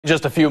In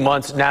just a few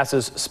months,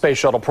 NASA's space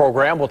shuttle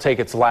program will take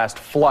its last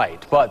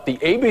flight. But the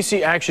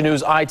ABC Action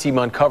News I-Team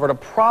uncovered a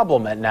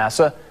problem at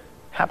NASA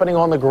happening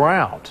on the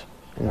ground.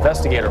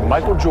 Investigator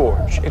Michael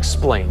George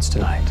explains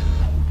tonight.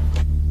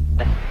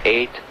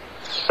 8,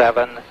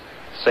 7,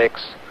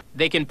 6.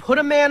 They can put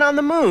a man on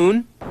the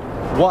moon.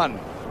 1.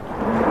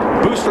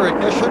 Booster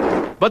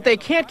ignition. But they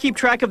can't keep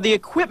track of the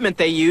equipment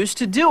they use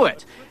to do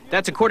it.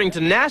 That's according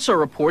to NASA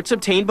reports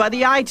obtained by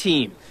the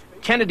I-Team.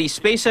 Kennedy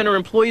Space Center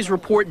employees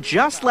report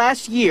just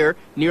last year,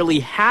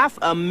 nearly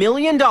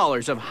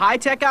 $500,000 of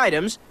high-tech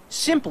items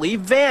simply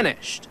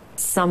vanished.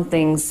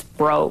 Something's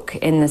broke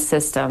in the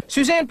system.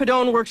 Suzanne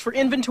Padone works for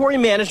Inventory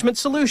Management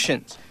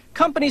Solutions.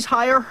 Companies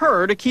hire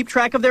her to keep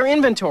track of their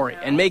inventory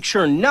and make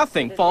sure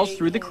nothing falls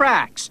through the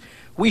cracks.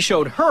 We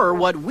showed her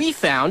what we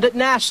found at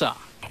NASA.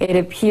 It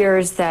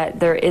appears that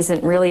there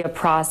isn't really a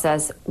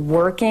process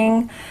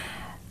working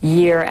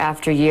year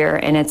after year,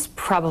 and it's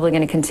probably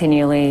going to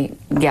continually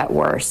get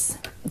worse.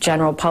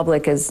 General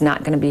public is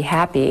not going to be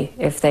happy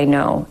if they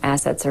know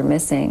assets are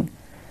missing,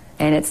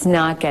 and it's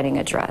not getting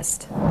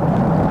addressed.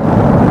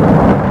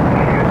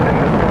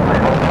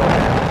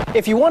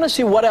 If you want to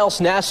see what else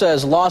NASA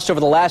has lost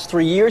over the last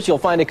 3 years, you'll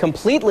find a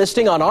complete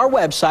listing on our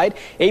website,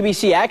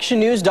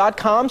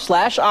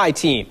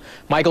 abcactionnews.com/I-Team.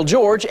 Michael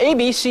George,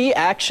 ABC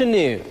Action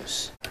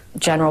News.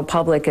 General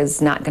public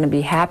is not going to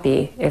be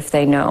happy if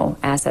they know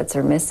assets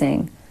are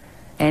missing,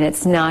 and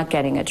it's not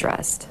getting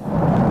addressed.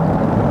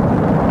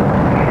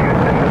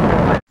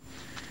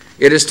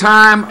 It is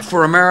time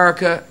for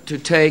America to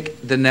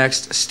take the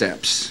next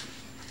steps.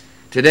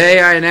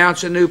 Today I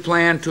announce a new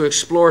plan to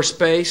explore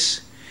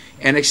space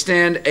and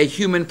extend a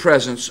human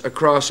presence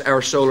across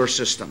our solar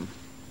system.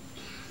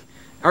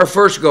 Our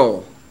first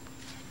goal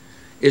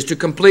is to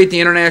complete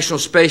the International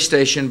Space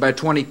Station by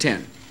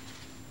 2010.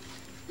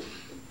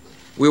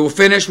 We will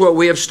finish what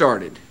we have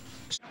started.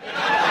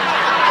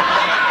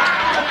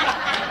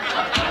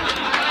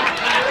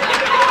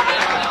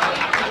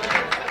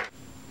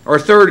 Our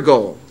third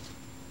goal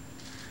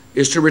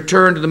is to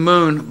return to the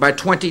moon by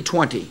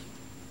 2020.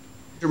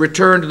 To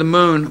return to the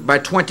moon by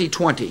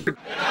 2020.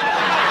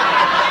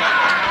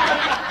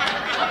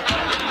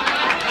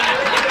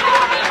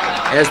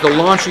 As the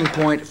launching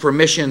point for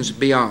missions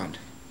beyond.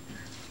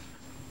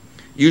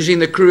 Using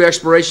the Crew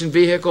Exploration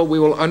Vehicle, we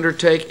will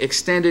undertake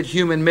extended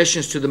human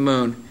missions to the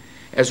moon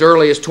as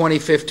early as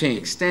 2015.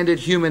 Extended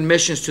human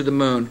missions to the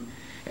moon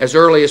as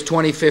early as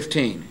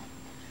 2015,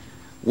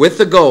 with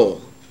the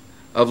goal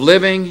of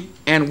living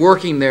and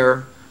working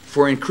there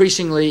for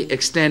increasingly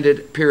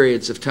extended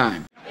periods of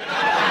time.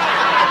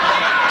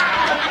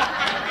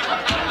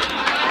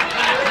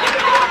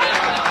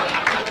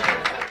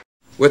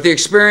 With the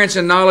experience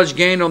and knowledge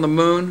gained on the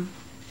moon,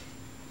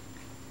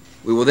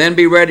 we will then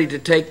be ready to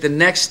take the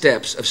next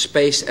steps of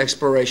space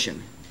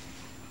exploration,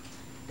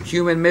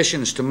 human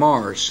missions to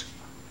Mars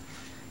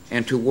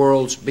and to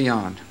worlds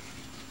beyond.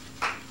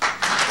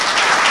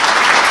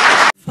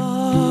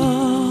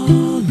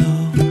 Follow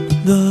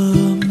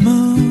the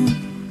moon.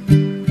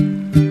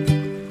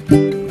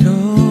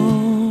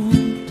 Don't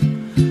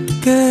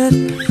get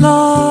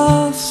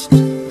lost.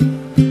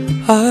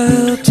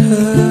 I'll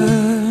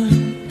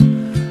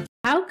turn.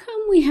 How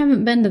come we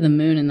haven't been to the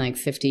moon in like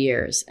 50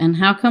 years? And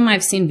how come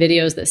I've seen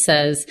videos that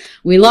says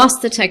we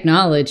lost the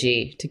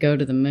technology to go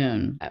to the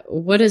moon?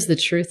 What is the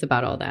truth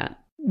about all that?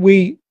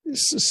 We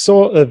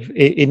sort of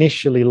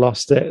initially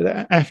lost it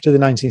after the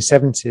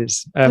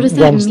 1970s. What does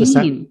that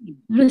mean?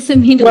 What does it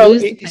mean to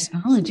lose the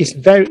technology?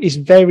 It's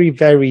very,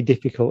 very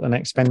difficult and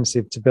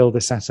expensive to build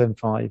a Saturn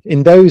V.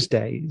 In those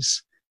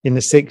days, in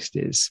the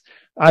 60s,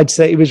 I'd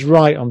say it was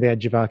right on the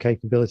edge of our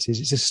capabilities.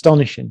 It's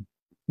astonishing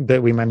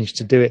that we managed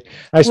to do it.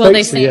 Well,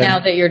 they say now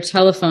that your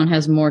telephone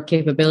has more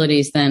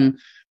capabilities than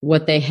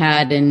what they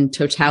had in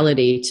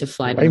totality to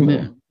fly to the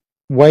moon.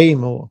 Way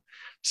more.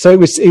 So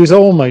it was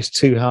almost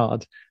too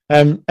hard.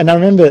 And I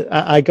remember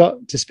I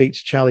got to speak to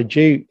Charlie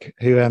Duke,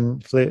 who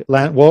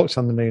walked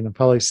on the moon,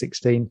 Apollo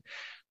 16,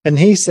 and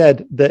he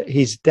said that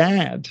his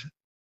dad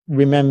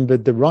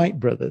remembered the Wright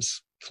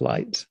brothers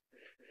flight.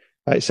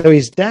 Right, so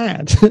his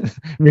dad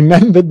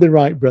remembered the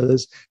Wright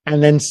brothers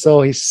and then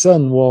saw his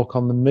son walk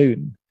on the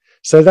moon.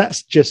 So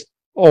that's just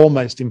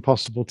almost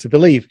impossible to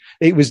believe.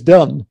 It was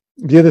done.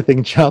 The other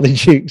thing Charlie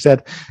Duke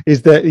said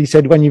is that he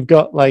said when you've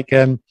got like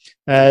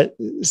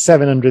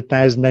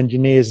 700,000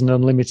 engineers and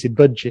unlimited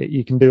budget,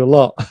 you can do a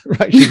lot.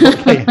 Right?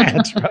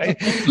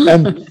 Right?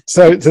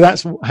 So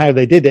that's how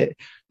they did it.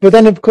 But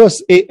then, of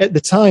course, at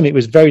the time, it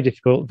was very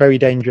difficult, very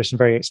dangerous, and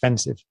very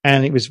expensive.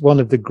 And it was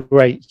one of the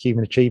great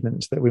human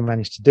achievements that we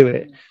managed to do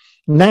it.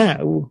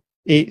 Now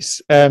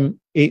it's a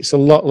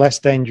lot less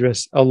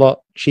dangerous, a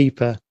lot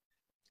cheaper,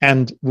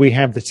 and we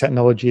have the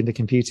technology and the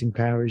computing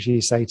power, as you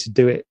say, to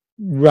do it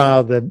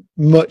rather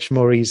much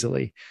more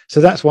easily.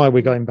 So that's why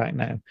we're going back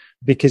now,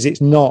 because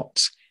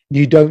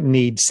you don't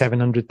need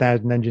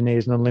 700,000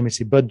 engineers and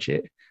unlimited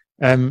budget.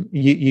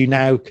 You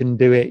now can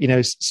do it.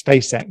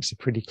 SpaceX are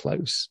pretty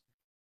close.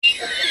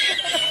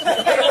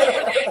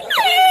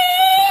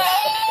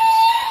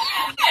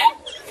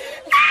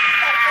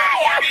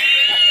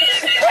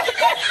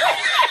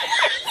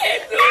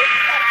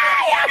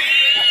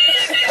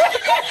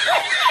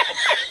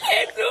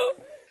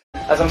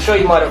 As I'm sure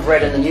you might have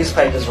read in the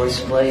newspapers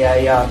recently,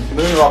 a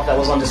moon rock that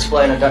was on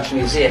display in a Dutch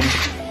museum,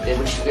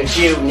 which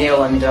you,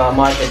 Neil, and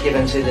Mike had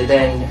given to the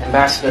then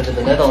ambassador to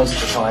the Netherlands at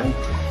the time,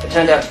 it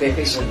turned out to be a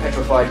piece of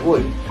petrified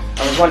wood.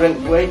 I was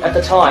wondering, at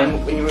the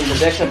time, when you were in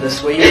possession of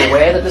this, were you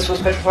aware that this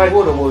was petrified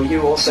wood, or were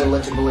you also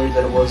led to believe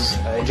that it was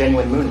a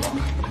genuine moon rock?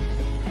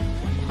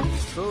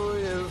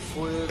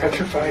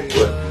 Petrified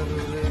wood?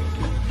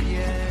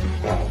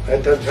 Well,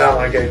 that doesn't sound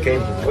like it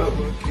came from the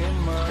moon.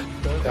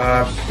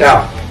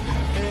 Now,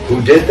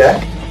 who did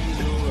that?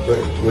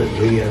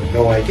 We have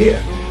no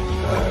idea.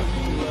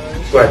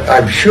 But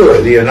I'm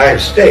sure the United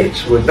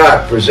States would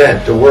not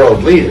present to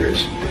world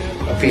leaders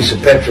a piece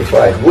of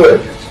petrified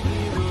wood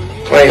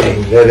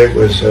claiming that it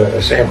was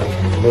a sample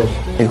from the moon.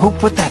 Hey, who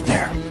put that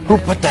there? Who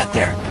put that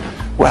there?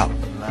 Well,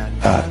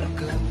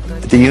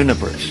 the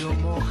universe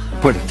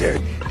put it there.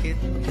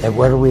 And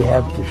what do we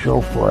have to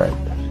show for it?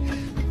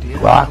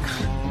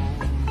 Rocks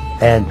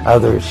and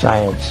other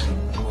science.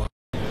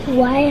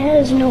 Why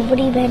has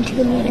nobody been to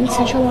the moon in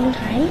such a long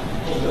time?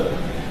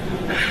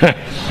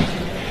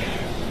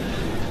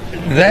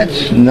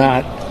 That's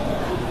not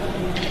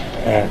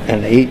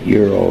an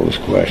 8-year-old's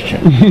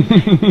question.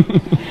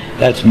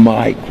 That's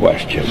my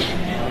question.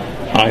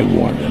 I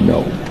want to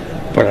know,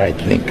 but I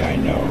think I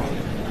know.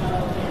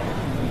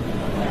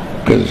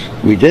 Because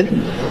we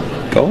didn't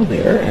go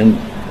there, and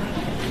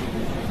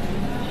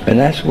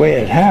that's the way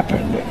it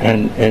happened.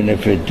 And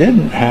if it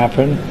didn't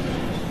happen,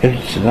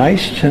 it's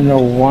nice to know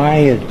why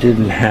it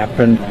didn't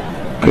happen,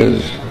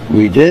 because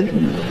we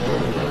didn't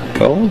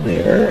go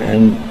there,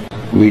 and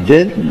we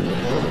didn't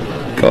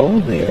go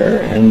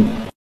there, and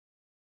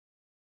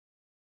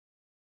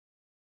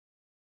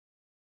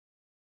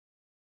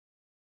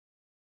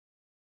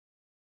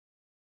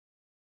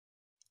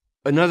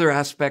another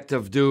aspect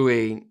of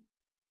doing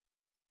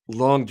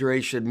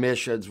long-duration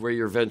missions where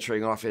you're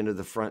venturing off into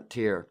the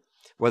frontier,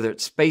 whether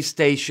it's space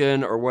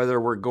station or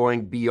whether we're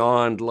going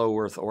beyond low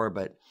Earth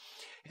orbit.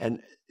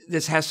 And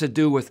this has to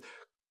do with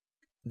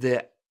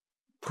the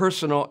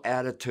personal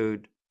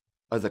attitude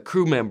of the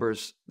crew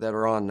members that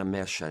are on the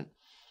mission.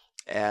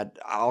 And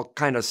I'll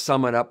kind of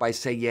sum it up by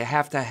saying you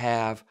have to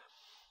have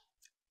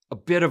a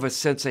bit of a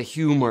sense of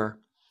humor.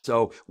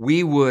 So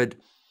we would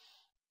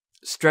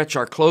stretch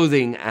our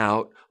clothing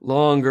out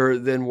longer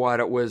than what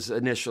it was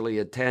initially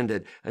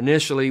intended.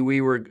 Initially,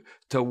 we were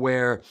to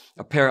wear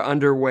a pair of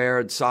underwear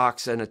and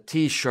socks and a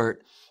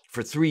t-shirt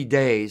for 3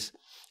 days,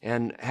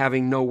 and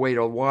having no way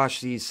to wash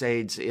these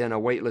aids in a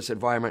weightless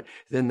environment,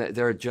 then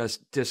they're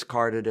just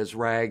discarded as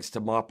rags to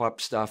mop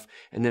up stuff,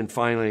 and then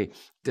finally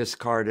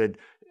discarded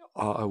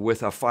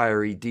with a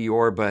fiery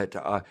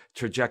deorbit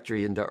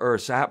trajectory into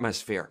Earth's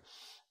atmosphere.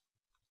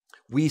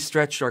 We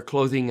stretched our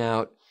clothing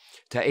out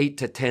to 8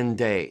 to 10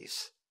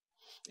 days.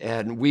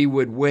 And we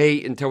would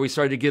wait until we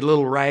started to get a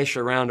little rash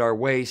around our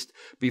waist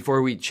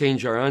before we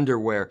change our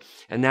underwear.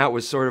 And that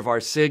was sort of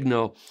our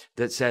signal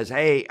that says,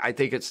 hey, I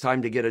think it's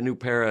time to get a new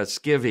pair of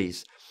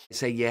skivvies.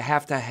 So you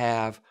have to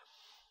have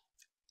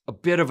a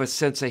bit of a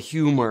sense of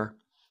humor.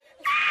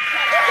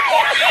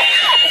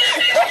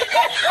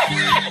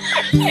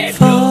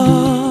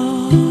 Far